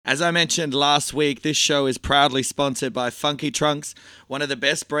As I mentioned last week, this show is proudly sponsored by Funky Trunks, one of the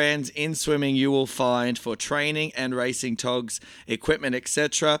best brands in swimming you will find for training and racing togs, equipment,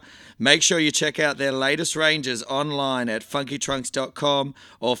 etc. Make sure you check out their latest ranges online at funkytrunks.com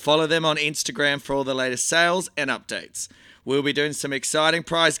or follow them on Instagram for all the latest sales and updates. We'll be doing some exciting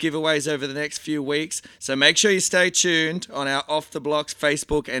prize giveaways over the next few weeks, so make sure you stay tuned on our Off the Blocks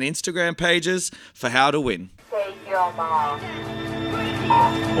Facebook and Instagram pages for how to win. Take your mark.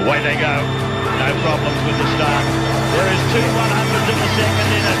 Away they go. No problems with the start. There is 2 100s in the second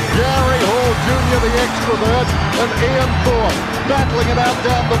inning. Gary Hall Jr., the extrovert, and Ian Thorpe battling it out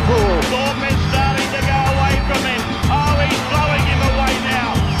down the pool. Thorpe is starting to go away from him. Oh, he's blowing him away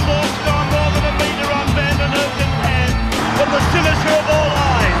now. Thorpe's gone more than a metre on Van den Heuvel's hand. But the cynosure of all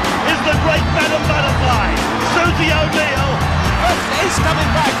eyes is the great Madam Butterfly, Susie O'Neill. He's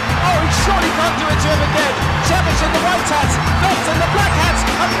coming back. Oh, he surely can't do it to him again. Chevich in the white hats, Phelps in the black hats,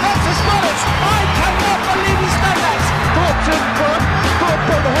 and Phelps has got it. I cannot believe he's done that. Thorpe's in front. Thorpe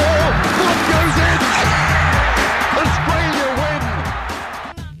and Hall. Thorpe goes in. Australia win.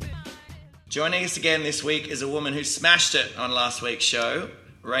 Joining us again this week is a woman who smashed it on last week's show.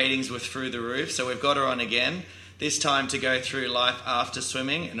 Ratings were through the roof, so we've got her on again. This time to go through life after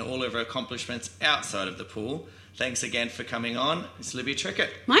swimming and all of her accomplishments outside of the pool. Thanks again for coming on. It's Libby Trickett.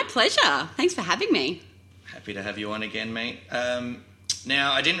 My pleasure. Thanks for having me. Happy to have you on again, mate.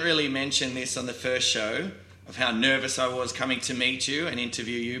 Now, I didn't really mention this on the first show of how nervous I was coming to meet you and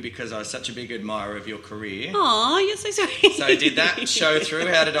interview you because I was such a big admirer of your career. Oh, you're so sweet. So did that show through?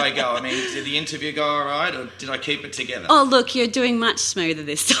 How did I go? I mean, did the interview go all right or did I keep it together? Oh, look, you're doing much smoother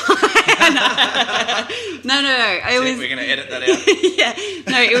this time. No. We're going to edit that out. Yeah.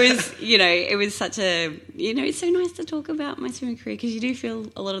 No, it was such a, it's so nice to talk about my swimming career because you do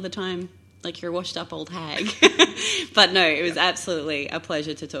feel a lot of the time like you're a washed up old hag. But no, it was absolutely a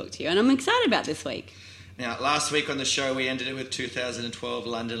pleasure to talk to you. And I'm excited about this week. Now, last week on the show, we ended it with 2012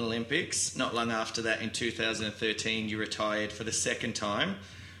 London Olympics. Not long after that, in 2013, you retired for the second time.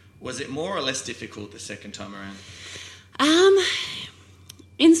 Was it more or less difficult the second time around?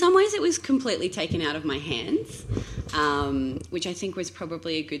 In some ways, it was completely taken out of my hands, which I think was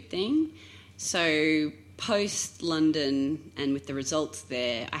probably a good thing. So post-London and with the results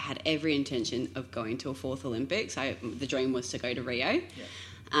there, I had every intention of going to a fourth Olympics. The dream was to go to Rio. Yeah.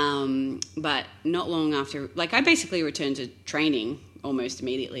 But not long after, I basically returned to training almost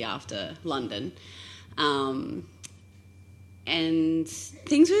immediately after London. And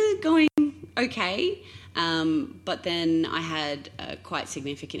things were going okay. But then I had a quite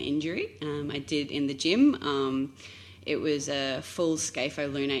significant injury. I did in the gym. It was a full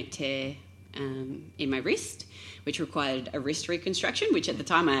scapholunate tear in my wrist, which required a wrist reconstruction, which at the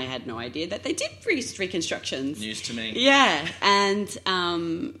time I had no idea that they did wrist reconstructions. News to me. Yeah. And,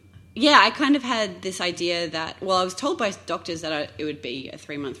 I kind of had this idea that, I was told by doctors that it would be a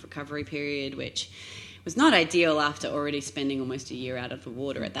 3-month recovery period, which was not ideal after already spending almost a year out of the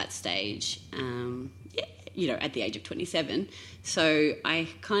water at that stage, at the age of 27. So I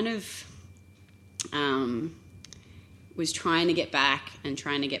kind of was trying to get back,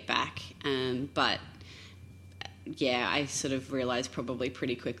 but I sort of realised probably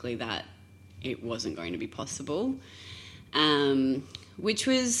pretty quickly that it wasn't going to be possible, which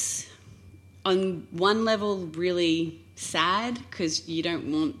was on one level really sad because you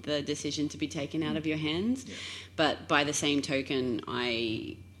don't want the decision to be taken out of your hands. Yeah. But by the same token,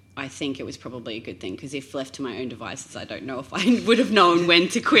 I think it was probably a good thing because if left to my own devices, I don't know if I would have known when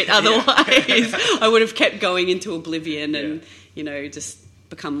to quit otherwise. I would have kept going into oblivion and, just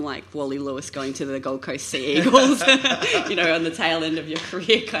become like Wally Lewis going to the Gold Coast Sea Eagles, on the tail end of your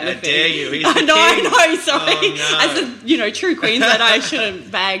career kind of thing. How dare you? He's I know, sorry. Oh, no. As a, true Queensland, I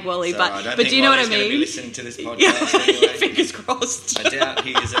shouldn't bag Wally, but do you know what I mean? Going to be listening to this podcast anyway. Fingers crossed. I doubt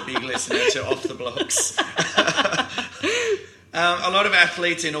he is a big listener to Off the Blocks. A lot of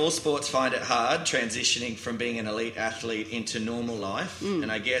athletes in all sports find it hard transitioning from being an elite athlete into normal life.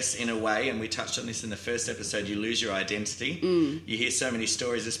 And I guess in a way, and we touched on this in the first episode, you lose your identity. You hear so many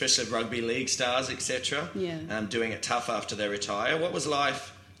stories, especially of rugby league stars, etc., doing it tough after they retire. What was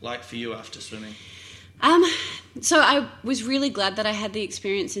life like for you after swimming? So I was really glad that I had the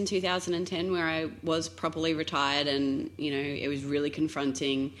experience in 2010 where I was properly retired and, it was really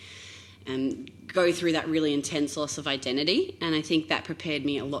confronting and go through that really intense loss of identity. And I think that prepared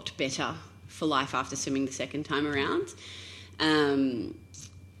me a lot better for life after swimming the second time around.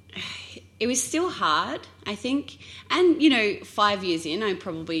 It was still hard, I think. And, 5 years in, I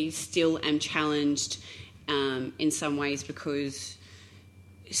probably still am challenged in some ways because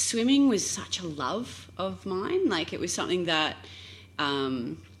swimming was such a love of mine. It was something that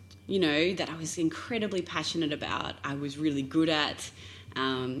that I was incredibly passionate about, I was really good at.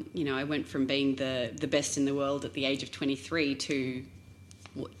 I went from being the best in the world at the age of 23 to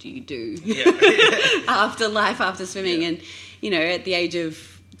what do you do after swimming? And, at the age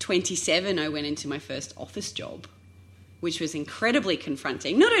of 27, I went into my first office job, which was incredibly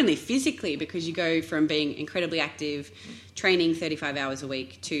confronting, not only physically, because you go from being incredibly active, training 35 hours a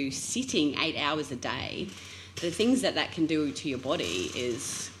week, to sitting 8 hours a day. The things that can do to your body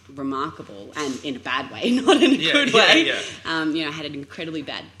is remarkable, and in a bad way, not in a good way. Yeah. I had an incredibly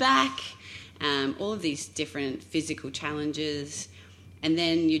bad back, all of these different physical challenges, and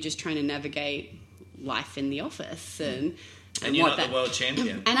then you're just trying to navigate life in the office and you're not the world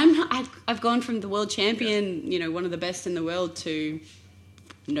champion. And I'm not. I've gone from the world champion, one of the best in the world, to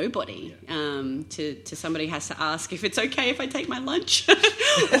nobody. To somebody has to ask if it's okay if I take my lunch,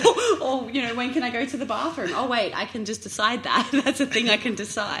 or when can I go to the bathroom? Oh wait, I can just decide that. That's a thing I can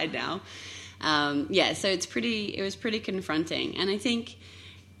decide now. So it was pretty confronting, and I think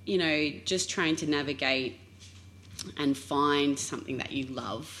just trying to navigate and find something that you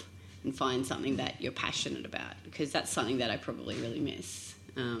love and find something that you're passionate about, because that's something that I probably really miss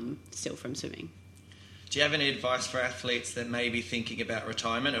still from swimming. Do you have any advice for athletes that may be thinking about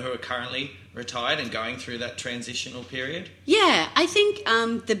retirement or who are currently retired and going through that transitional period? Yeah, I think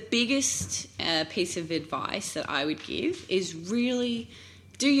the biggest piece of advice that I would give is really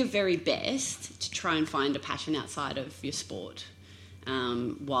do your very best to try and find a passion outside of your sport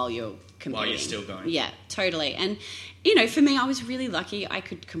while you're competing. While you're still going. Yeah, totally. And, for me, I was really lucky. I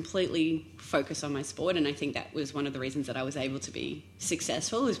could completely focus on my sport, and I think that was one of the reasons that I was able to be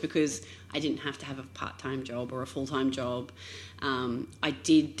successful, is because I didn't have to have a part-time job or a full-time job. I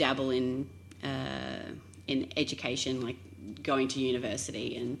did dabble in education, like going to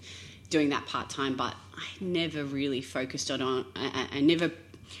university and doing that part-time, but I never really focused on it. I never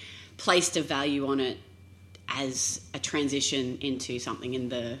placed a value on it as a transition into something in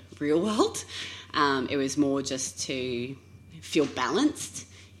the real world. It was more just to feel balanced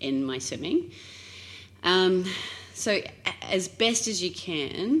in my swimming. So as best as you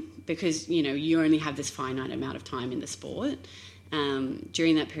can, because, you only have this finite amount of time in the sport,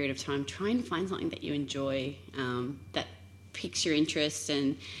 during that period of time, try and find something that you enjoy, that piques your interest,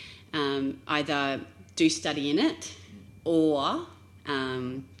 and either do study in it or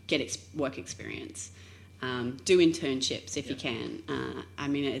get work experience. Do internships if you can.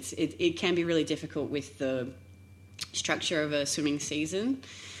 It can be really difficult with the structure of a swimming season,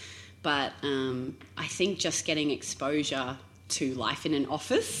 but I think just getting exposure to life in an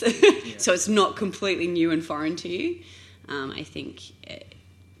office, so it's not completely new and foreign to you, I think it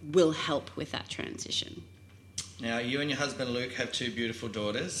will help with that transition. Now, you and your husband Luke have two beautiful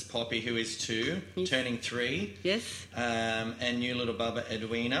daughters, Poppy, who is 2, turning 3. Yes. And new little bubba,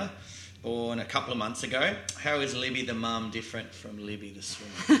 Edwina, born a couple of months ago. How is Libby the mum different from Libby the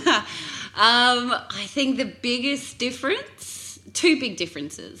swimmer? I think the biggest difference, 2 big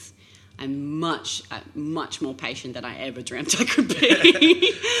differences. I'm much more patient than I ever dreamt I could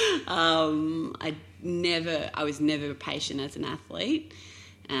be. I was never patient as an athlete.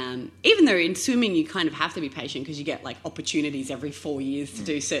 Even though in swimming you kind of have to be patient because you get like opportunities every 4 years to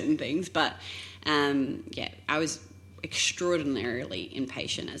do certain things. But I was extraordinarily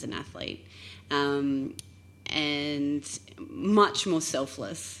impatient as an athlete, and much more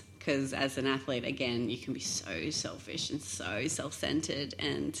selfless, because as an athlete, again, you can be so selfish and so self-centered,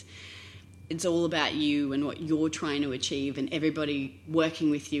 and it's all about you and what you're trying to achieve, and everybody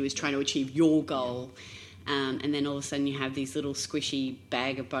working with you is trying to achieve your goal. And then all of a sudden you have these little squishy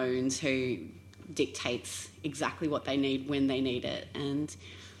bag of bones who dictates exactly what they need when they need it. And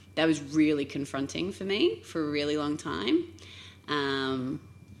that was really confronting for me for a really long time.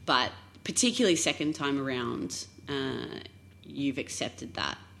 But particularly second time around, you've accepted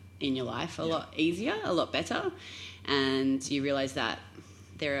that in your life a lot easier, a lot better. And you realise that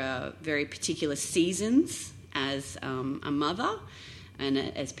there are very particular seasons as a mother and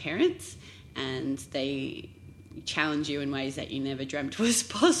as parents, and they challenge you in ways that you never dreamt was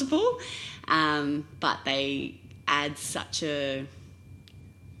possible. But they add such a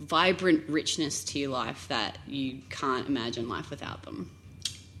vibrant richness to your life that you can't imagine life without them.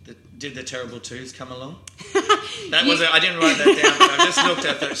 Did the terrible 2s come along? That was I didn't write that down, but I just looked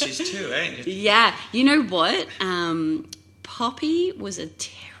at that. She's 2, eh? Yeah. You know what? Poppy was a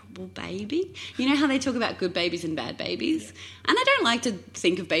terrible baby. You know how they talk about good babies and bad babies? Yeah. And I don't like to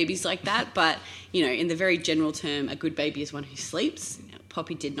think of babies like that, but, you know, in the very general term, a good baby is one who sleeps.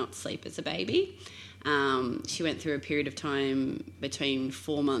 Poppy did not sleep as a baby. She went through a period of time between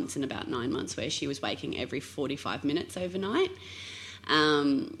 4 months and about 9 months where she was waking every 45 minutes overnight.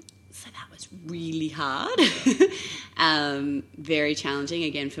 It's really hard, very challenging,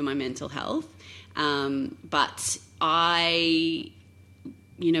 again, for my mental health. But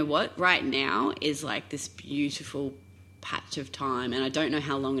you know what, right now is like this beautiful patch of time, and I don't know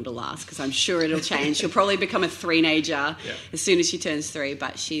how long it'll last, because I'm sure it'll change. She'll probably become a three-nager as soon as she turns 3,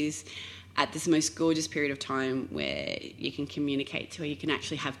 but she's at this most gorgeous period of time where you can communicate to her, you can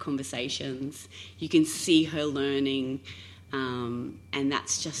actually have conversations, you can see her learning, and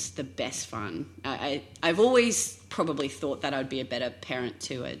that's just the best fun. I've always probably thought that I'd be a better parent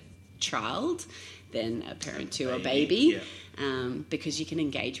to a child than a parent to a baby. Because you can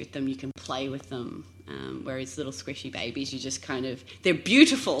engage with them, you can play with them, whereas little squishy babies, you just they're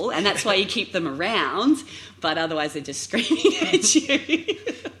beautiful, and that's why you keep them around, but otherwise they're just screaming at you.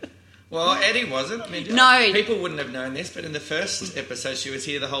 Well, Eddie wasn't. I mean, no. People wouldn't have known this, but in the first episode she was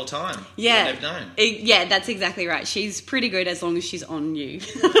here the whole time. Yeah. You wouldn't have known. Yeah, that's exactly right. She's pretty good as long as she's on you.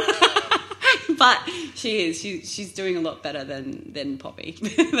 But she is. She's doing a lot better than Poppy.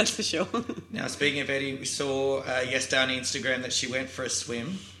 That's for sure. Now, speaking of Eddie, we saw yesterday on Instagram that she went for a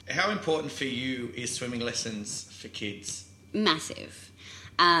swim. How important for you is swimming lessons for kids? Massive.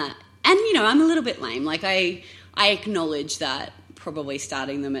 And, I'm a little bit lame. Like, I acknowledge that probably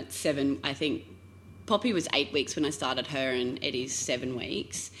starting them at 7, I think Poppy was 8 weeks when I started her, and Eddie's 7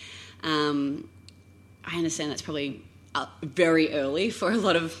 weeks. I understand that's probably very early for a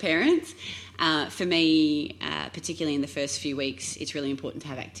lot of parents. For me, particularly in the first few weeks, it's really important to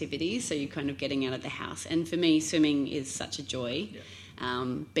have activities, so you're kind of getting out of the house. And for me, swimming is such a joy. Yeah.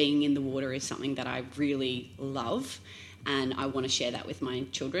 Being in the water is something that I really love, and I want to share that with my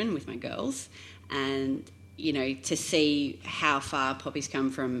children, with my girls. And, to see how far Poppy's come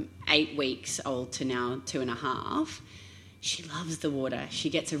from 8 weeks old to now 2.5, she loves the water.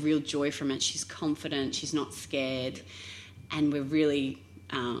 She gets a real joy from it. She's confident. She's not scared. And we're really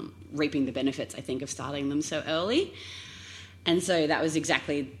reaping the benefits, I think, of starting them so early. And so that was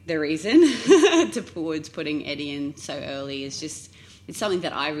exactly the reason towards putting Eddie in so early, is just, it's something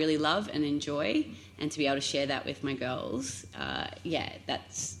that I really love and enjoy, and to be able to share that with my girls,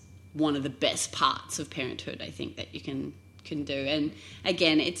 that's one of the best parts of parenthood, I think, that you can do. And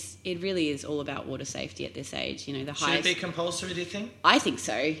again, it really is all about water safety at this age. The highest. Should it be compulsory, do you think? I think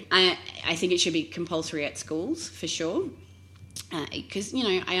so. I think it should be compulsory at schools for sure, because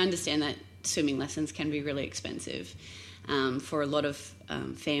I understand that swimming lessons can be really expensive for a lot of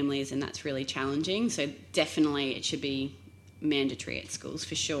families, and that's really challenging. So definitely it should be mandatory at schools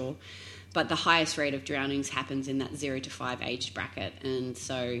for sure. But the highest rate of drownings happens in that 0 to 5 age bracket, and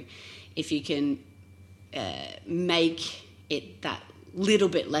so if you can make it that little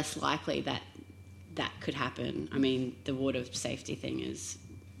bit less likely that could happen, I mean, the water safety thing is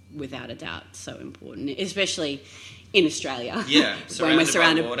without a doubt so important, especially in Australia. Yeah, when we're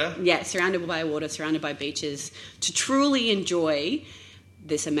surrounded by water. Yeah, surrounded by water, surrounded by beaches, to truly enjoy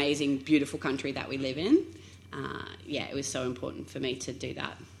this amazing, beautiful country that we live in. It was so important for me to do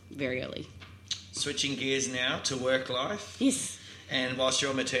that very early. Switching gears now to work life. Yes. And whilst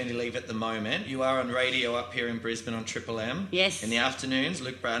you're on maternity leave at the moment, you are on radio up here in Brisbane on Triple M. Yes. In the afternoons,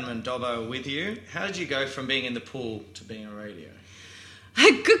 Luke Bradman and Dobbo are with you. How did you go from being in the pool to being on radio?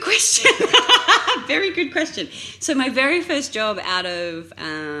 Good question. Very good question. So my very first job out of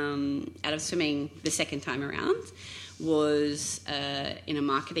swimming the second time around was in a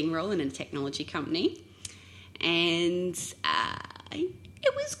marketing role in a technology company, and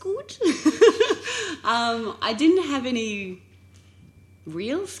it was good. I didn't have any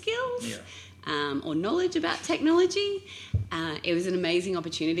real skills or knowledge about technology. It was an amazing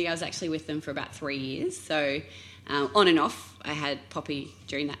opportunity. I was actually with them for about 3 years, so on and off I had Poppy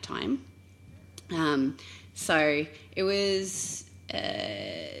during that time. So it was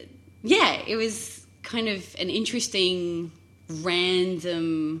it was kind of an interesting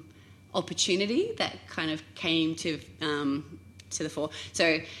random opportunity that kind of came to the fore.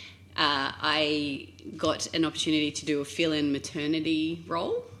 So I got an opportunity to do a fill-in maternity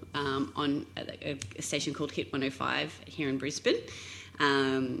role on a station called Hit 105 here in Brisbane.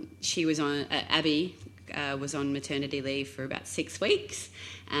 She was on Abby was on maternity leave for about 6 weeks,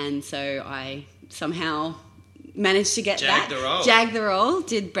 and so I somehow managed to get jagged the role,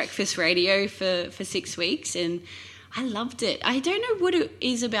 did breakfast radio for 6 weeks, and I loved it. I don't know what it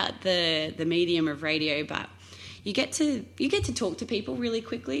is about the medium of radio, but you get to talk to people really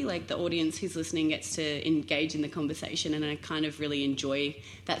quickly. Like, the audience who's listening gets to engage in the conversation, and I kind of really enjoy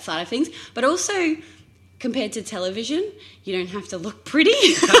that side of things. But also, compared to television, you don't have to look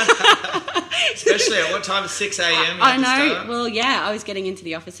pretty. Especially at what time? 6 a.m. I know. Well, yeah, I was getting into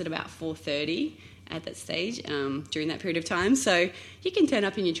the office at about 4:30 at that stage during that period of time. So you can turn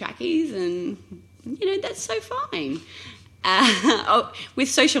up in your trackies and, that's so fine. With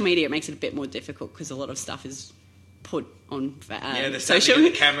social media, it makes it a bit more difficult because a lot of stuff is put on social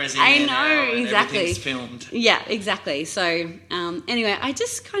media. The cameras in I there know, now and exactly. Everything's filmed. Yeah, exactly. So anyway, I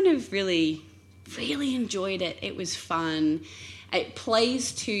just kind of really, really enjoyed it. It was fun. It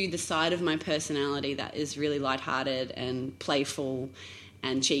plays to the side of my personality that is really lighthearted and playful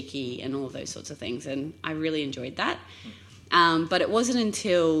and cheeky and all of those sorts of things. And I really enjoyed that. But it wasn't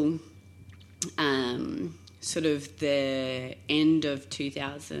until sort of the end of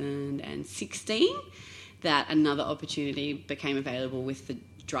 2016 that another opportunity became available with the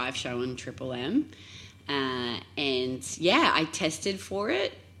drive show on Triple M. I tested for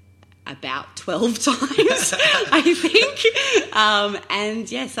it about 12 times, I think.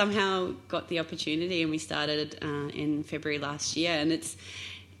 Somehow got the opportunity, and we started in February last year. And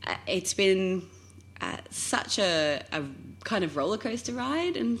it's been such a kind of roller coaster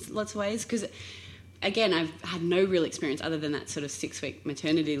ride in lots of ways, because again, I've had no real experience other than that sort of 6-week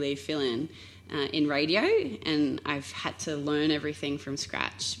maternity leave fill-in in radio, and I've had to learn everything from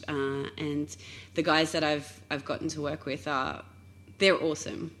scratch. And the guys that I've gotten to work with they're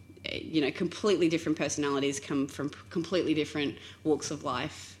awesome. Completely different personalities, come from completely different walks of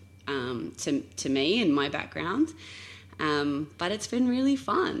life to me and my background. But it's been really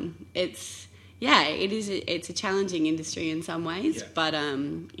fun. It's a challenging industry in some ways, but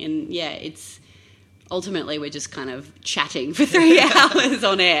it's ultimately we're just kind of chatting for 3 hours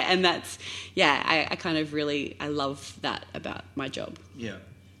on air, and that's I kind of really I love that about my job. Yeah.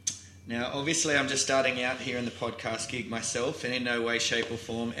 Now, obviously, I'm just starting out here in the podcast gig myself, and in no way, shape or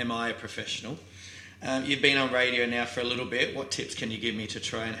form am I a professional. You've been on radio now for a little bit. What tips can you give me to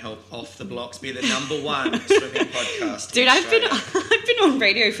try and help Off the Blocks be the number one swimming podcast? Dude, I've been on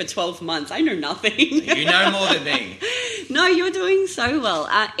radio for 12 months. I know nothing. You know more than me. No, you're doing so well.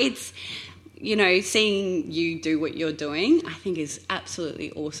 It's, seeing you do what you're doing, I think is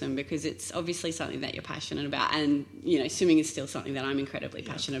absolutely awesome, because it's obviously something that you're passionate about, and, swimming is still something that I'm incredibly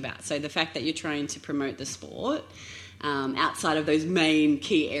passionate about. So the fact that you're trying to promote the sport outside of those main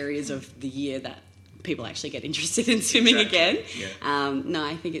key areas of the year that people actually get interested in swimming again. Yeah.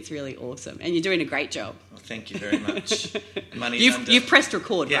 I think it's really awesome, and you're doing a great job. Well, thank you very much. You've pressed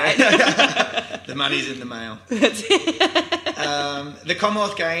record, right? The money's in the mail. The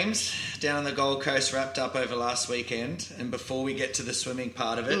Commonwealth Games down on the Gold Coast wrapped up over last weekend, and before we get to the swimming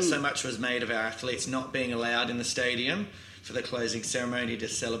part of it, so much was made of our athletes not being allowed in the stadium for the closing ceremony to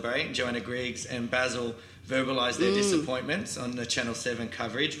celebrate. Joanna Griggs and Basil verbalised their disappointments on the Channel 7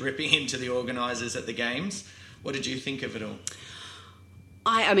 coverage, ripping into the organisers at the Games. What did you think of it all?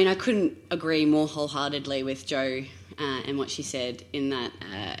 I couldn't agree more wholeheartedly with Jo and what she said in that.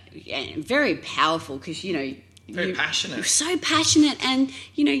 Very powerful, because, very passionate. You're so passionate, and,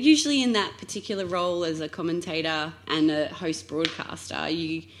 usually in that particular role as a commentator and a host broadcaster,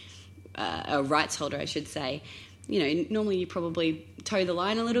 a rights holder, I should say, normally you probably toe the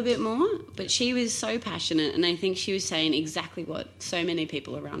line a little bit more, but she was so passionate, and I think she was saying exactly what so many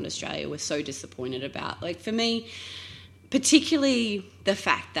people around Australia were so disappointed about. Like, for me, particularly the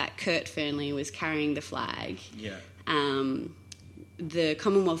fact that Kurt Fearnley was carrying the flag. Yeah. The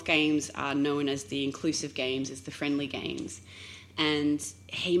Commonwealth Games are known as the inclusive games, as the friendly games, and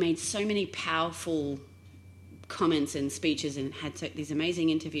he made so many powerful comments and speeches and had these amazing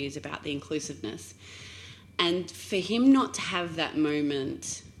interviews about the inclusiveness. And for him not to have that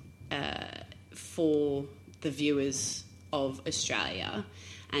moment for the viewers of Australia,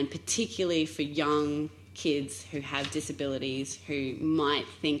 and particularly for young kids who have disabilities who might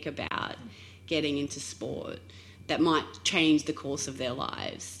think about getting into sport, that might change the course of their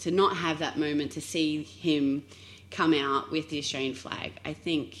lives, to not have that moment, to see him come out with the Australian flag, I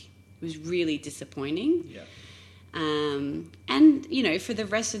think was really disappointing. Yeah. And, for the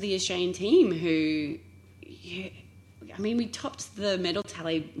rest of the Australian team who... we topped the medal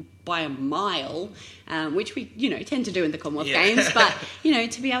tally by a mile, which we, tend to do in the Commonwealth Games. But,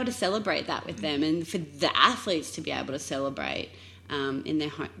 to be able to celebrate that with them, and for the athletes to be able to celebrate in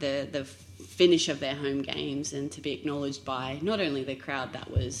the finish of their home games, and to be acknowledged by not only the crowd that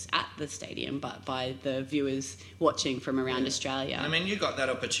was at the stadium, but by the viewers watching from around Australia. You got that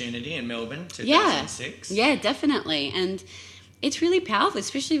opportunity in Melbourne, 2006. Yeah, definitely. And it's really powerful,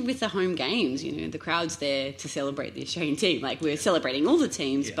 especially with the home games. The crowd's there to celebrate the Australian team. Like, we're celebrating all the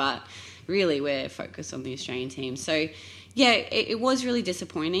teams, but really we're focused on the Australian team. So, it was really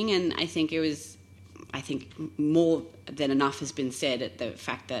disappointing, and I think more than enough has been said at the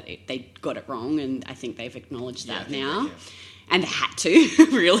fact that they got it wrong, and I think they've acknowledged that now. and they had to,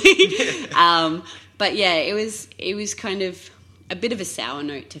 really. But yeah, it was kind of a bit of a sour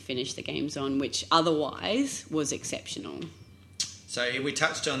note to finish the games on, which otherwise was exceptional. So we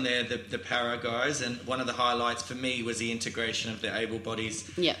touched on there the para guys, and one of the highlights for me was the integration of the able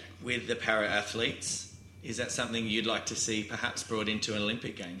bodies with the para athletes. Is that something you'd like to see perhaps brought into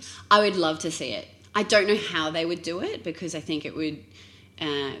Olympic Games? I would love to see it. I don't know how they would do it, because I think it would...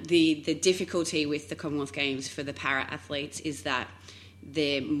 the difficulty with the Commonwealth Games for the para athletes is that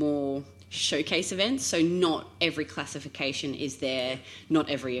they're more showcase events, so not every classification is there, not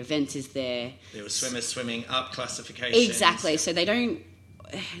every event is there. There were swimmers swimming up classifications. Exactly, so they don't...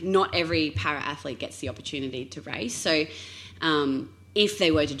 Not every para athlete gets the opportunity to race, so if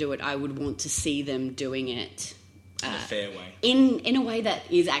they were to do it, I would want to see them doing it in a fair way. In a way that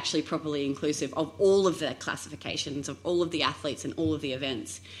is actually properly inclusive of all of the classifications, of all of the athletes and all of the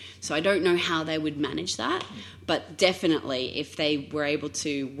events. So I don't know how they would manage that, but definitely if they were able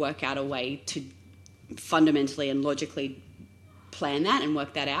to work out a way to fundamentally and logically plan that and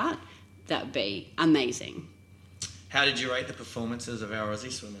work that out, that would be amazing. How did you rate the performances of our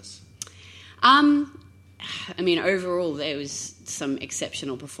Aussie swimmers? I mean, overall, there was some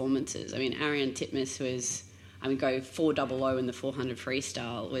exceptional performances. I mean, Ariane Titmus was... go 400 in the 400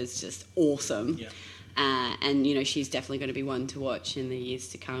 freestyle was just awesome. Yeah. And, you know, she's definitely going to be one to watch in the years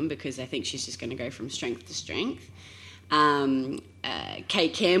to come, because I think she's just going to go from strength to strength.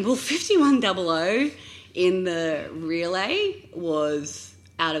 Kate Campbell, 5100 in the relay was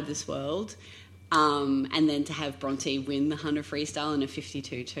out of this world. And then to have Bronte win the 100 freestyle in a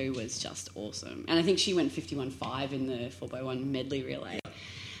 52.2 was just awesome. And I think she went 51.5 in the 4x1 medley relay.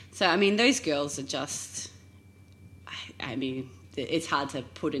 So, I mean, those girls are just... I mean, it's hard to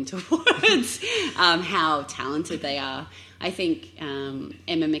put into words how talented they are. I think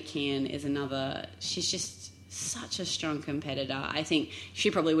Emma McKeon is another... She's just such a strong competitor. I think she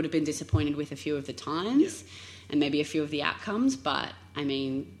probably would have been disappointed with a few of the times and maybe a few of the outcomes, but, I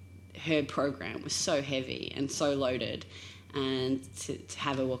mean, her program was so heavy and so loaded, and to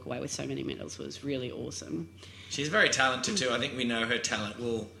have her walk away with so many medals was really awesome. She's very talented too. I think we know her talent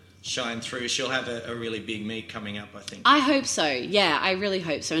will shine through. She'll have a really big meet coming up, I think. I hope so. Yeah, I really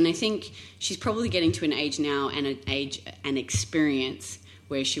hope so. And I think she's probably getting to an age now and an experience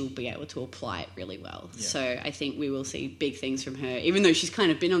where she will be able to apply it really well. Yeah. So I think we will see big things from her, even though she's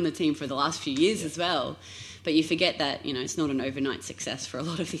kind of been on the team for the last few years as well. But you forget that, you know, it's not an overnight success for a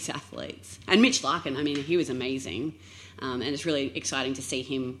lot of these athletes. And Mitch Larkin, I mean, he was amazing. And it's really exciting to see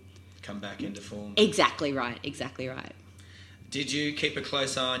him come back into form. Exactly right. Did you keep a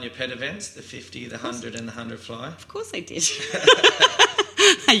close eye on your pet events, the 50, the 100 and the 100 fly? Of course I did.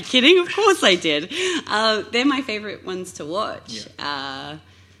 Are you kidding? Of course I did. They're my favourite ones to watch. Yeah.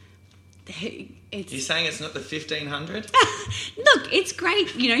 You're saying it's not the 1500? Look, it's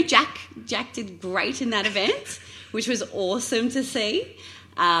great. You know, Jack did great in that event, which was awesome to see.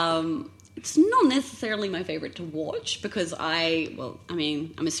 It's not necessarily my favourite to watch because I'm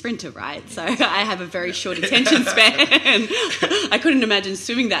a sprinter, right? So I have a very short attention span. I couldn't imagine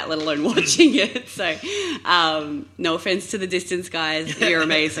swimming that, let alone watching it. So no offence to the distance guys, you're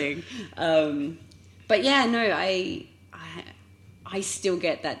amazing. But yeah, no, I still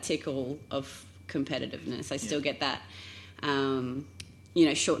get that tickle of competitiveness. I still get that,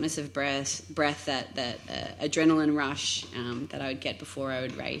 shortness of breath, that adrenaline rush that I would get before I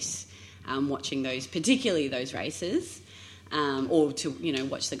would race. Watching particularly those races, or to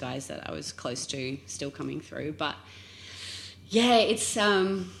watch the guys that I was close to still coming through. But yeah, it's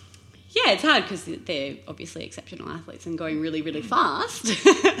hard because they're obviously exceptional athletes and going really, really fast.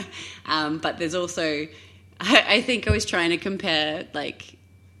 But there's also, I think I was trying to compare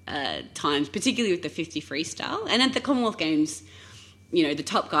times, particularly with the 50 freestyle, and at the Commonwealth Games, the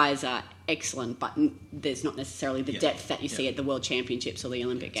top guys are excellent, but there's not necessarily the depth that you see at the World Championships or the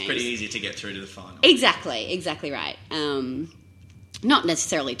Olympic Games. It's pretty easy to get through to the final. Exactly right. Not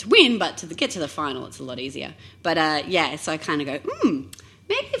necessarily to win, but to get to the final, it's a lot easier. But so I kind of go,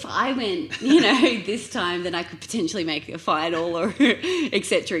 maybe if I went, this time, then I could potentially make a final or et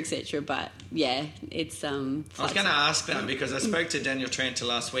cetera. But yeah, it's... I was going to ask that because I spoke to Daniel Tranter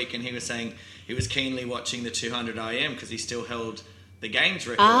last week and he was saying he was keenly watching the 200 IM because he still held the games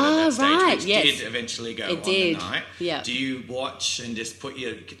record at that stage, which did eventually go on the night. Yeah. Do you watch and just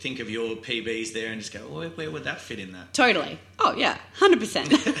think of your PBs there and just go, well, where would that fit in that? Totally. Oh yeah, 100%.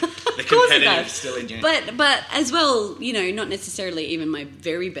 The competitive still in you. But as well, not necessarily even my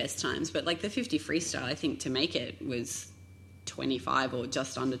very best times, but like the 50 freestyle, I think to make it was 25 or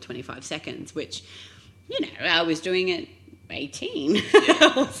just under 25 seconds, which, I was doing it 18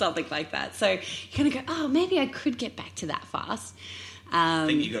 or something like that. So you kind of go, oh, maybe I could get back to that fast. I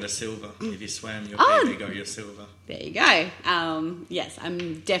think you got a silver. If you swam your PB, got your silver. There you go. Yes,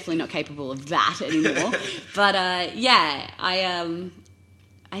 I'm definitely not capable of that anymore. But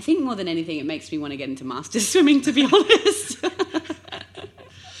I think more than anything, it makes me want to get into masters swimming, to be honest.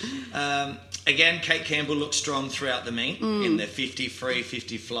 Again, Kate Campbell looked strong throughout the meet in the 50 free,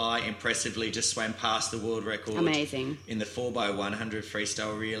 50 fly. Impressively just swam past the world record. Amazing. In the 4x100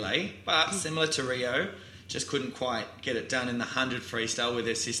 freestyle relay. But similar to Rio, just couldn't quite get it done in the 100 freestyle with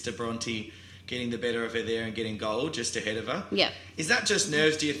her sister Bronte getting the better of her there and getting gold just ahead of her. Yeah. Is that just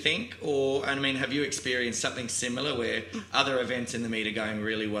nerves, do you think? Or, I mean, have you experienced something similar where other events in the meet are going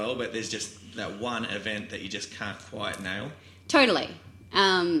really well, but there's just that one event that you just can't quite nail? Totally.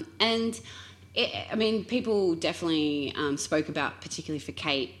 People definitely spoke about, particularly for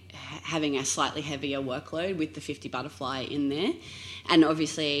Kate, having a slightly heavier workload with the 50 butterfly in there. And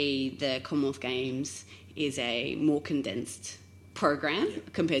obviously the Commonwealth Games is a more condensed program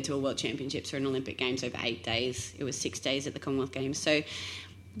compared to a World Championships or an Olympic Games over 8 days. It was 6 days at the Commonwealth Games. So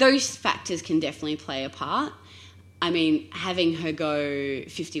those factors can definitely play a part. I mean, having her go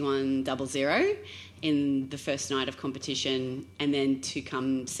 51.00 in the first night of competition and then to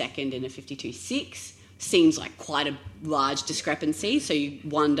come second in a 52.6 seems like quite a large discrepancy. So you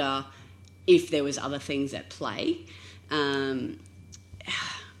wonder if there was other things at play.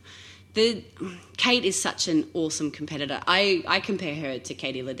 Kate is such an awesome competitor. I compare her to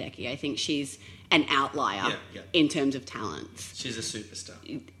Katie Ledecky. I think she's an outlier in terms of talents. She's a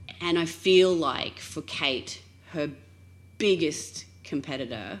superstar. And I feel like for Kate, her biggest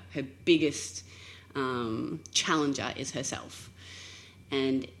competitor, her biggest challenger is herself.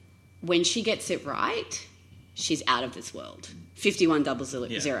 And when she gets it right, she's out of this world.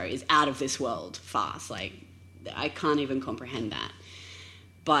 51.00 is out of this world fast. Like, I can't even comprehend that.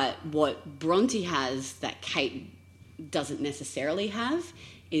 But what Bronte has that Kate doesn't necessarily have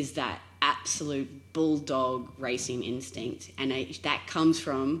is that absolute bulldog racing instinct. And that comes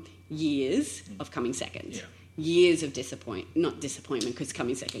from years of coming second. Yeah. Years of not disappointment, because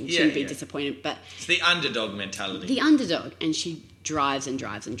coming second shouldn't be disappointed, but it's the underdog mentality. The underdog, and she drives and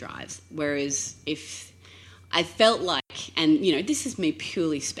drives and drives. Whereas if I felt like, and this is me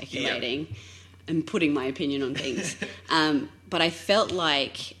purely speculating and putting my opinion on things, but I felt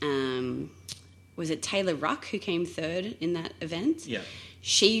like, was it Taylor Ruck who came third in that event? Yeah.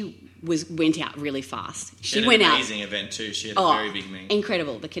 She went out really fast. She went out. Amazing event too. She had a very big meet.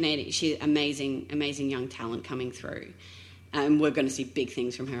 Incredible. The Canadian. She's amazing young talent coming through. We're going to see big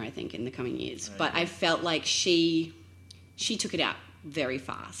things from her, I think, in the coming years. Oh, but I felt like she took it out very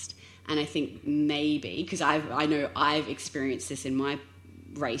fast. And I think maybe, because I know I've experienced this in my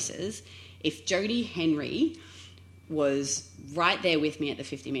races, if Jodie Henry was right there with me at the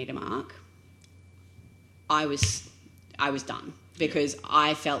 50-metre mark, I was done. Because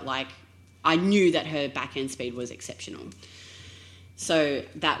I felt like I knew that her backhand speed was exceptional. So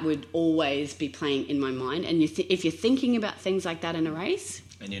that would always be playing in my mind. And if you're thinking about things like that in a race...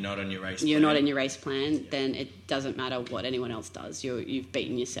 And you're not on your race plan. Then it doesn't matter what anyone else does. You've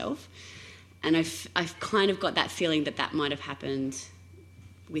beaten yourself. And I've kind of got that feeling that might have happened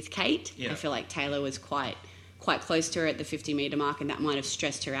with Kate. Yeah. I feel like Taylor was quite close to her at the 50-metre mark, and that might have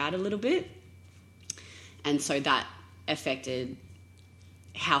stressed her out a little bit. And so that affected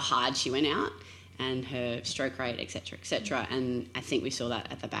how hard she went out and her stroke rate, etc. And I think we saw that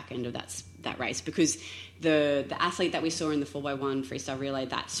at the back end of that race, because the athlete that we saw in the 4x1 freestyle relay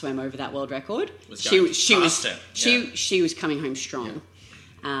that swam over that world record, she was coming home strong.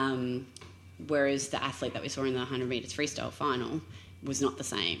 Yeah. Whereas the athlete that we saw in the 100 metres freestyle final was not the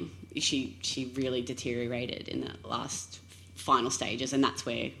same. She really deteriorated in the last final stages, and that's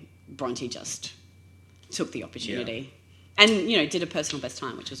where Bronte just took the opportunity. Yeah. And, did a personal best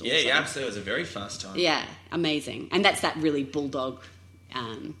time, which was awesome. Yeah, absolutely. It was a very fast time. Yeah, amazing. And that's that really bulldog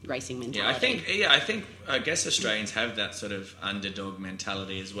racing mentality. I guess Australians have that sort of underdog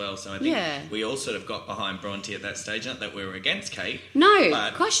mentality as well. So I think we all sort of got behind Bronte at that stage. Not that we were against Kate. No,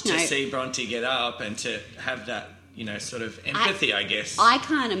 but gosh, no. To see Bronte get up and to have that, sort of empathy, I guess. I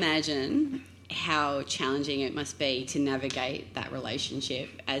can't imagine how challenging it must be to navigate that relationship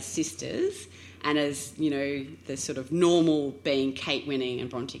as sisters. And as, the sort of normal being Kate winning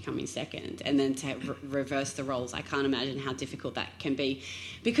and Bronte coming second, and then to reverse the roles, I can't imagine how difficult that can be.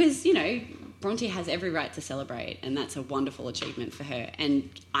 Because, Bronte has every right to celebrate, and that's a wonderful achievement for her. And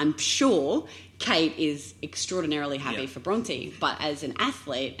I'm sure Kate is extraordinarily happy for Bronte, but as an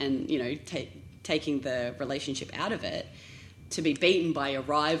athlete and, taking the relationship out of it, to be beaten by a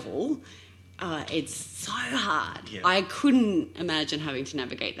rival, it's so hard. Yeah. I couldn't imagine having to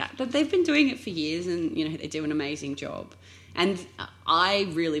navigate that. But they've been doing it for years, and they do an amazing job. And I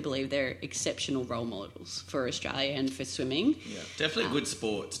really believe they're exceptional role models for Australia and for swimming. Yeah, definitely good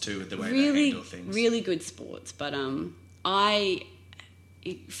sports too, with the way Really, they handle things. really good sports. But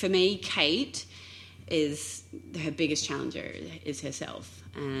for me, Kate is her biggest challenger is herself,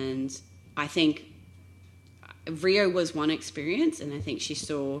 and I think Rio was one experience, and I think she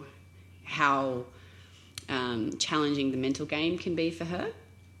saw how challenging the mental game can be for her.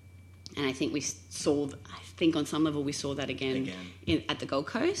 And I think on some level we saw that again. At the Gold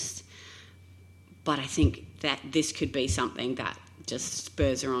Coast. But I think that this could be something that just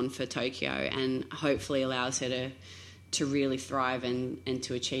spurs her on for Tokyo and hopefully allows her to really thrive and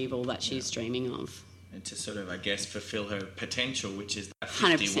to achieve all that she's dreaming of. And to sort of, I guess, fulfill her potential, which is that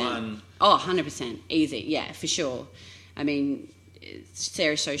 51. 100%. Oh, 100%. Easy. Yeah, for sure. I mean,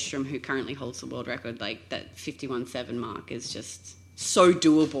 Sarah Sjöström, who currently holds the world record, like that 51.7 mark is just so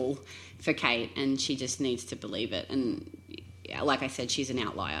doable for Kate, and she just needs to believe it. And like I said, she's an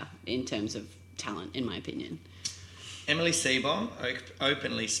outlier in terms of talent, in my opinion. Emily Seebohm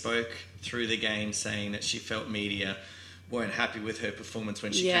openly spoke through the game, saying that she felt media weren't happy with her performance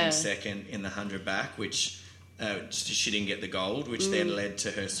when she came second in the 100 back, which she didn't get the gold, which then led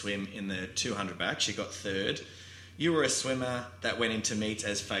to her swim in the 200 back. She got third. You were a swimmer that went into meets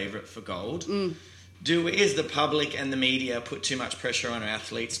as favourite for gold. Is the public and the media put too much pressure on our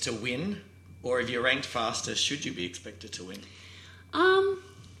athletes to win? Or if you're ranked faster, should you be expected to win?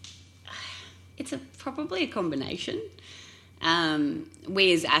 It's probably a combination.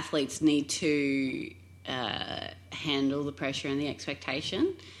 We as athletes need to handle the pressure and the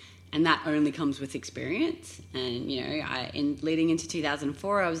expectation, and that only comes with experience. And leading into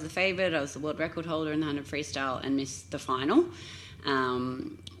 2004, I was the favourite. I was the world record holder in the 100 freestyle and missed the final,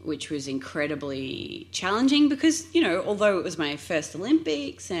 which was incredibly challenging because although it was my first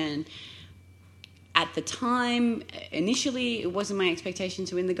Olympics, and at the time initially it wasn't my expectation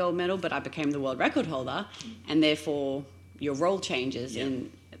to win the gold medal, but I became the world record holder, and therefore your role changes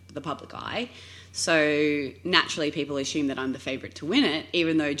in the public eye. So naturally people assume that I'm the favourite to win it,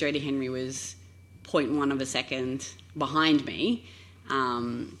 even though Jodie Henry was 0.1 of a second behind me.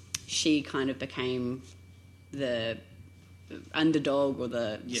 She kind of became the underdog or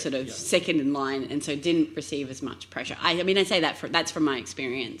the second in line, and so didn't receive as much pressure. I say that's from my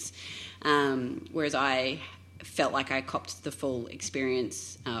experience. Whereas I felt like I copped the full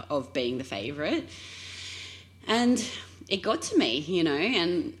experience of being the favourite. And it got to me,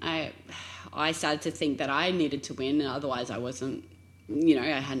 and I started to think that I needed to win, and otherwise I wasn't,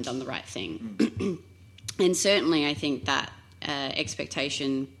 I hadn't done the right thing. And certainly I think that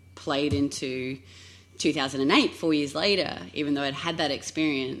expectation played into 2008, 4 years later, even though I'd had that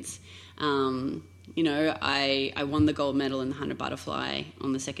experience. I won the gold medal in the 100 butterfly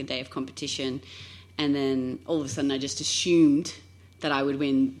on the second day of competition, and then all of a sudden I just assumed that I would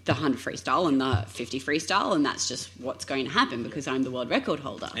win the 100 freestyle and the 50 freestyle, and that's just what's going to happen because I'm the world record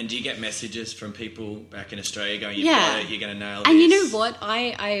holder. And do you get messages from people back in Australia going, you've got it, you're going to nail this? And you know what?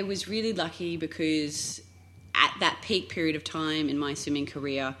 I was really lucky because at that peak period of time in my swimming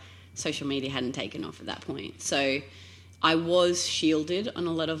career, social media hadn't taken off at that point. So I was shielded on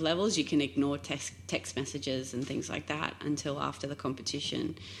a lot of levels. You can ignore text messages and things like that until after the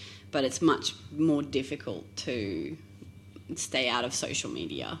competition. But it's much more difficult to stay out of social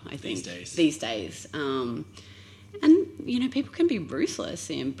media, I think. These days. And, people can be ruthless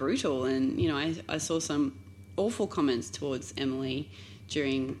and brutal. And, I saw some awful comments towards Emily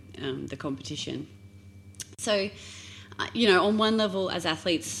during the competition. So, on one level, as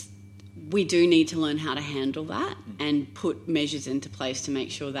athletes, we do need to learn how to handle that and put measures into place to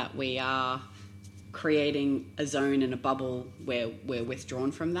make sure that we are creating a zone and a bubble where we're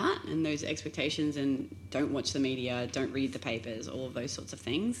withdrawn from that and those expectations, and don't watch the media, don't read the papers, all of those sorts of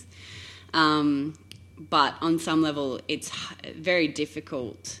things. But on some level, it's very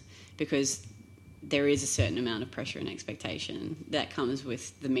difficult because there is a certain amount of pressure and expectation that comes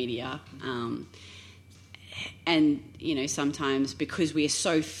with the media. And, sometimes because we are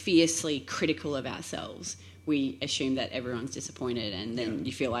so fiercely critical of ourselves, we assume that everyone's disappointed, and then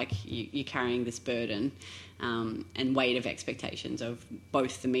you feel like you're carrying this burden and weight of expectations of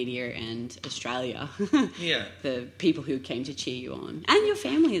both the media and Australia. The people who came to cheer you on, and your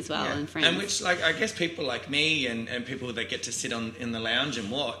family as well, and friends. And which, I guess people like me and people that get to sit in the lounge and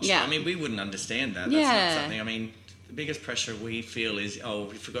watch, we wouldn't understand that. That's not something, the biggest pressure we feel is,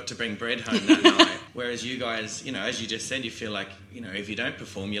 we forgot to bring bread home that night. Whereas you guys, you know, as you just said, you feel like, you know, if you don't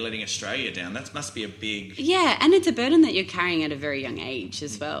perform, you're letting Australia down. That must be a big... Yeah, and it's a burden that you're carrying at a very young age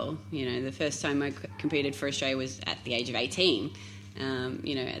as well. You know, the first time I competed for Australia was at the age of 18.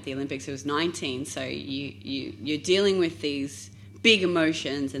 You know, at the Olympics it was 19. So you're dealing with these big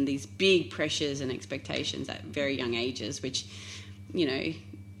emotions and these big pressures and expectations at very young ages, which, you know,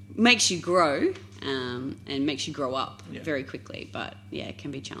 makes you grow and makes you grow up very quickly. But yeah, it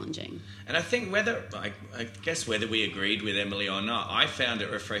can be challenging. And I think whether we agreed with Emily or not, I found it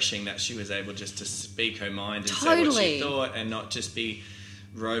refreshing that she was able just to speak her mind and say what she thought, and not just be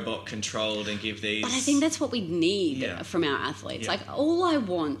robot controlled and give these... But I think that's what we need from our athletes. Like, all I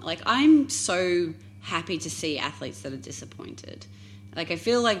want, like, I'm so happy to see athletes that are disappointed. Like, I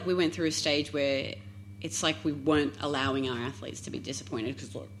feel like we went through a stage where it's like we weren't allowing our athletes to be disappointed,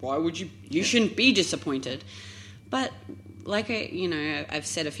 because, like, why would you shouldn't be disappointed. But like I've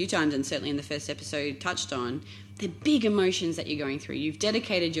said a few times, and certainly in the first episode touched on, the big emotions that you're going through. You've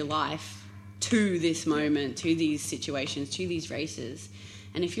dedicated your life to this moment, to these situations, to these races.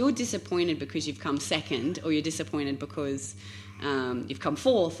 And if you're disappointed because you've come second, or you're disappointed because you've come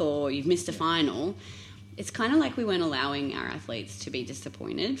fourth, or you've missed a final, it's kind of like we weren't allowing our athletes to be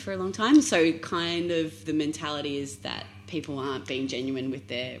disappointed for a long time. So kind of the mentality is that people aren't being genuine with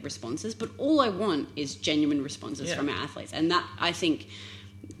their responses. But all I want is genuine responses from our athletes. And that, I think,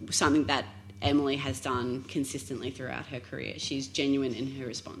 something that Emily has done consistently throughout her career. She's genuine in her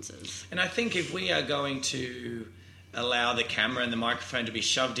responses. And I think if we are going to allow the camera and the microphone to be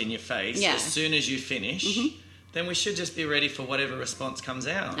shoved in your face as soon as you finish, then we should just be ready for whatever response comes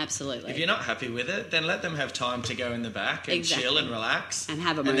out. Absolutely. If you're not happy with it, then let them have time to go in the back and chill and relax. And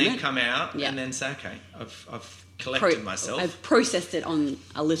have a moment. And then come out and then say, okay, I've collected myself. I've processed it on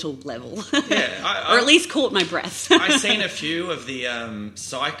a little level. Yeah. Or at least caught my breath. I've seen a few of the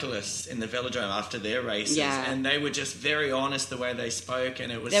cyclists in the velodrome after their races, and they were just very honest the way they spoke,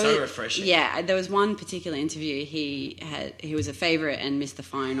 and it was refreshing. Yeah, there was one particular interview he was a favourite and missed the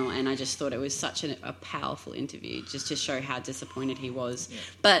final, and I just thought it was such a powerful interview, just to show how disappointed he was,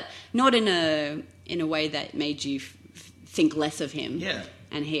 but not in a way that made you think less of him. Yeah,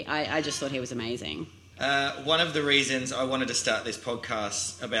 and I just thought he was amazing. One of the reasons I wanted to start this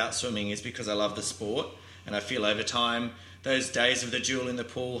podcast about swimming is because I love the sport, and I feel over time those days of the duel in the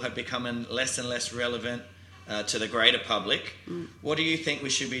pool have become less and less relevant to the greater public. What do you think we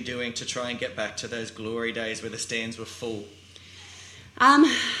should be doing to try and get back to those glory days where the stands were full?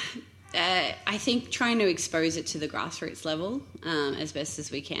 I think trying to expose it to the grassroots level as best as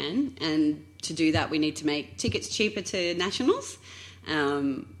we can, and to do that we need to make tickets cheaper to nationals.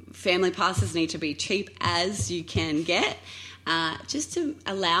 Family passes need to be cheap as you can get, just to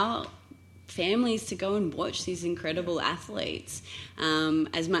allow families to go and watch these incredible athletes.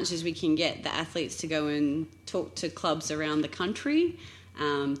 As much as we can get the athletes to go and talk to clubs around the country,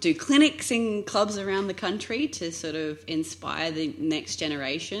 do clinics in clubs around the country to sort of inspire the next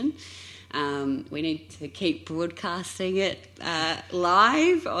generation. We need to keep broadcasting it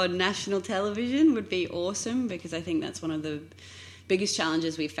live on national television would be awesome, because I think that's one of the biggest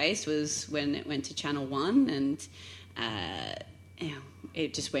challenges we faced was when it went to Channel 1, and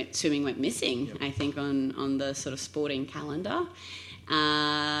it just swimming went missing, I think, on the sort of sporting calendar.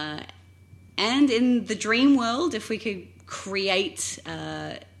 And in the dream world, if we could create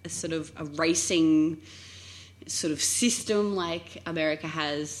a sort of a racing sort of system like America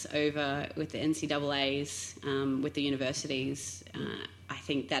has over with the NCAAs, with the universities, I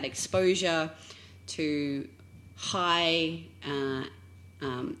think that exposure to high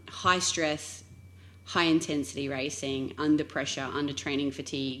stress, high intensity racing, under pressure, under training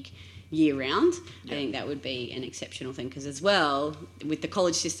fatigue, year round, I think that would be an exceptional thing, because as well, with the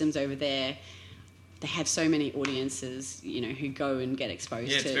college systems over there, they have so many audiences, who go and get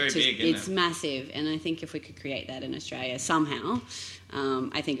exposed to. It's very big, isn't it? It's massive, and I think if we could create that in Australia somehow,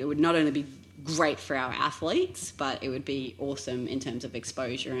 I think it would not only be great for our athletes, but it would be awesome in terms of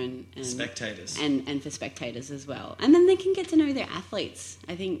exposure and spectators, and for spectators as well. And then they can get to know their athletes.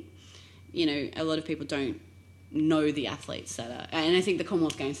 I think, a lot of people don't know the athletes that are, and I think the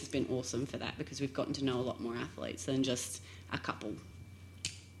Commonwealth Games has been awesome for that, because we've gotten to know a lot more athletes than just a couple.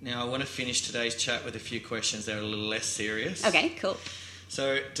 Now, I want to finish today's chat with a few questions that are a little less serious. Okay, cool.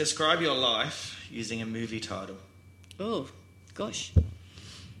 So, describe your life using a movie title. Oh, gosh.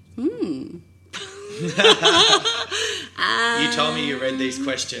 You told me you read these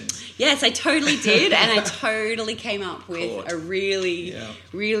questions. Yes, I totally did, and I totally came up with a really,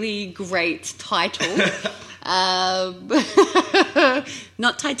 really great title.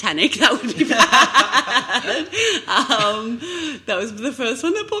 Not Titanic, that would be bad. That was the first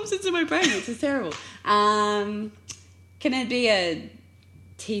one that pops into my brain, which is terrible. Can it be a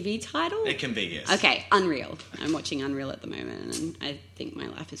TV title? It can be, yes. Okay, Unreal. I'm watching Unreal at the moment, and I think my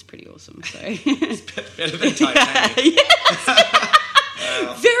life is pretty awesome. So It's better than Titanic. Yes.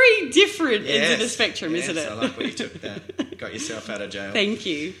 Very different end of the spectrum, yes, isn't it? I like what you took that. Got yourself out of jail. Thank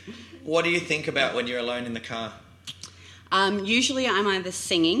you. What do you think about when you're alone in the car? Usually I'm either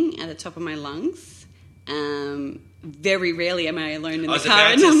singing at the top of my lungs. Very rarely am I alone in the car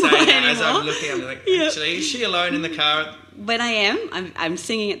I was about to say that anymore. as I'm looking, I'm like, actually, is she alone in the car? When I am, I'm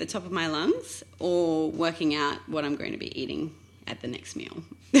singing at the top of my lungs or working out what I'm going to be eating at the next meal.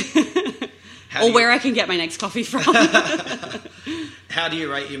 Or where I can get my next coffee from. How do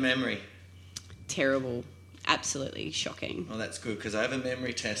you rate your memory? Terrible. Absolutely shocking. Well, that's good, because I have a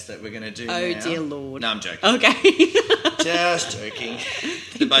memory test that we're going to do now. Oh, dear Lord. No, I'm joking. Okay. Just joking.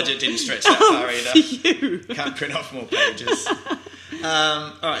 The budget didn't stretch that far either. Can't print off more pages.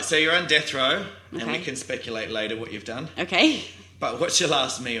 All right, so you're on death row, and we can speculate later what you've done. Okay. But what's your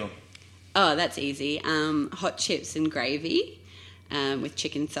last meal? Oh, that's easy. Hot chips and gravy with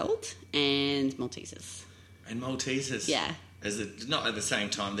chicken salt and Maltesers. And Maltesers? Yeah. Is it not at the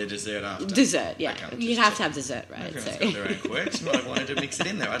same time, they're dessert after? Dessert, yeah. Okay, You'd have to have dessert, right? Everyone's got their own quirks. Might have wanted to mix it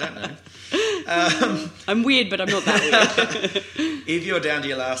in there, I don't know. I'm weird, but I'm not that weird. If you're down to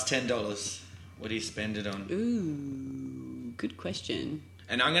your last $10, what do you spend it on? Ooh, good question.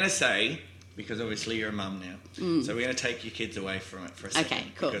 And I'm going to say, because obviously you're a mum now, so we're going to take your kids away from it for a second. Okay,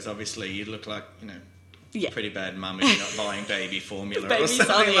 cool. Because obviously you look like, Yeah. pretty bad mum if you're not buying baby formula Baby or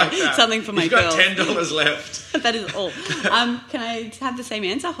something something, like that. something for my You've girls. got $10 left. That is all. Can I have the same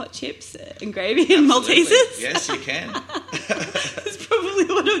answer? Hot chips and gravy and Absolutely. Maltesers? Yes, you can. That's probably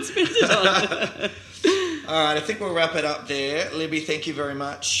what I'd spend it on. All right, I think we'll wrap it up there. Libby, thank you very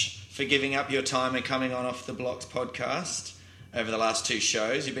much for giving up your time and coming on Off the Blocks podcast over the last 2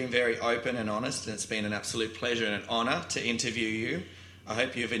 shows. You've been very open and honest, and it's been an absolute pleasure and an honour to interview you. I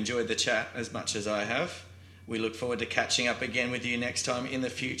hope you've enjoyed the chat as much as I have. We look forward to catching up again with you next time in the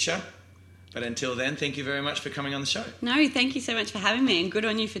future. But until then, thank you very much for coming on the show. No, thank you so much for having me, and good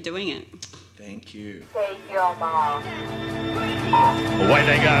on you for doing it. Thank you. Away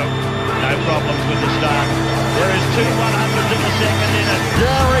they go. No problems with the start. There is 2 100s in the second in it.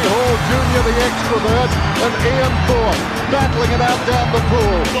 Gary Hall Jr., the extrovert, and Ian Thorpe battling it out down the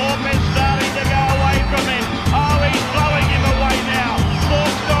pool. Thorpe is starting to go away from him. Oh, he's blowing him away now.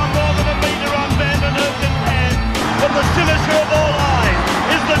 Thorpe's gone more than a metre on Van den Heuvel's hand. But the finisher of all eyes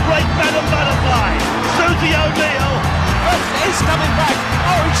is the great Madam Butterfly, Susie O'Neill. He's coming back.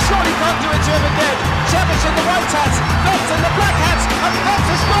 Oh, he surely can't do it to him again. Chevich in the white hats, Phelps in the black hats, and Phelps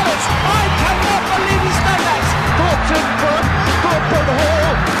has got it. I cannot